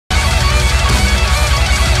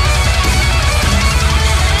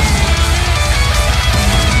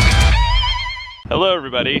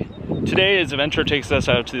everybody. Today's adventure takes us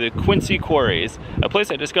out to the Quincy Quarries, a place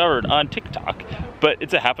I discovered on TikTok. But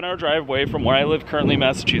it's a half-an-hour drive away from where I live currently in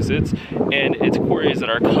Massachusetts, and it's quarries that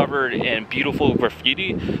are covered in beautiful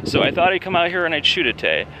graffiti. So I thought I'd come out here and I'd shoot it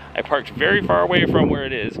today. I parked very far away from where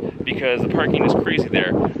it is because the parking is crazy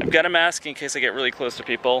there. I've got a mask in case I get really close to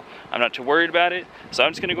people. I'm not too worried about it, so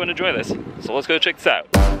I'm just gonna go and enjoy this. So let's go check this out.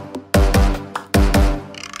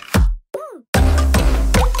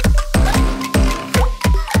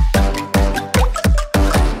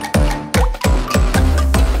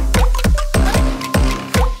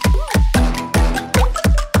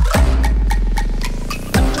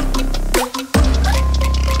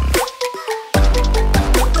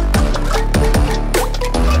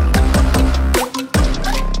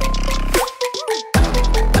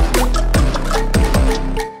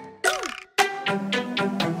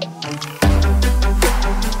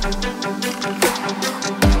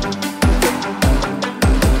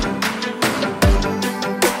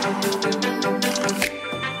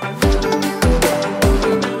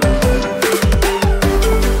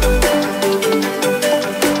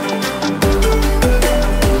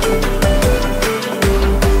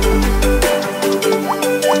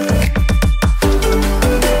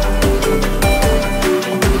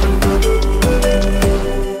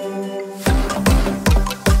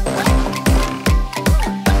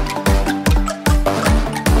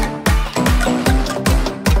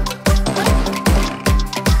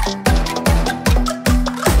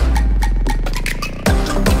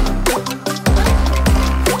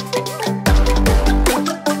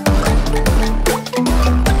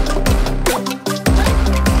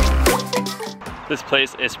 This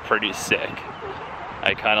place is pretty sick.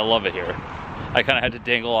 I kind of love it here. I kind of had to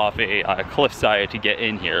dangle off a cliffside to get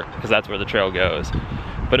in here because that's where the trail goes.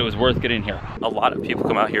 But it was worth getting here. A lot of people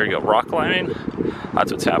come out here to go rock climbing.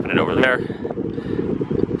 That's what's happening over there.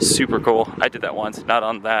 Super cool. I did that once. Not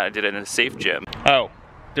on that, I did it in a safe gym. Oh,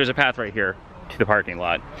 there's a path right here to the parking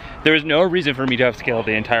lot. There was no reason for me to have scaled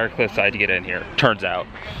the entire cliffside to get in here, turns out.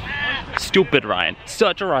 Stupid Ryan.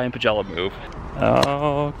 Such a Ryan Pagella move.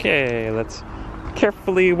 Okay, let's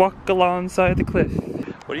carefully walk alongside the cliff.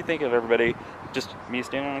 What do you think of everybody? Just me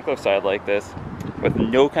standing on a cliffside like this with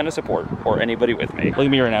no kind of support or anybody with me. Look at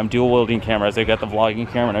me right now, I'm dual wielding cameras. I've got the vlogging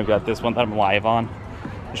camera and I've got this one that I'm live on.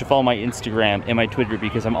 You should follow my Instagram and my Twitter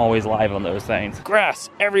because I'm always live on those things. Grass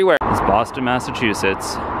everywhere. It's Boston,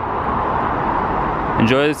 Massachusetts.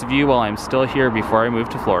 Enjoy this view while I'm still here before I move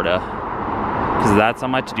to Florida, because that's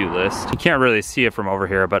on my to-do list. You can't really see it from over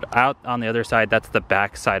here, but out on the other side, that's the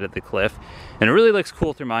back side of the cliff. And it really looks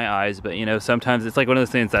cool through my eyes, but you know, sometimes it's like one of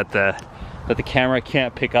those things that the camera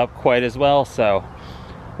can't pick up quite as well, so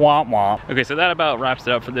womp womp. Okay, so that about wraps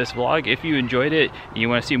it up for this vlog. If you enjoyed it and you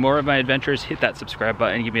want to see more of my adventures, hit that subscribe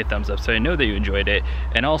button and give me a thumbs up so I know that you enjoyed it.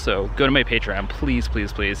 And also, go to my Patreon. Please,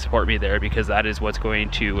 please, please support me there because that is what's going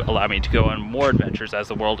to allow me to go on more adventures as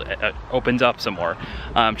the world opens up some more.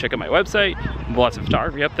 Check out my website, lots of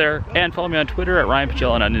photography up there, and follow me on Twitter at Ryan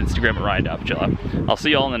Pagella and on Instagram at Ryan.Pagella. I'll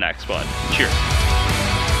see you all in the next one. Cheers.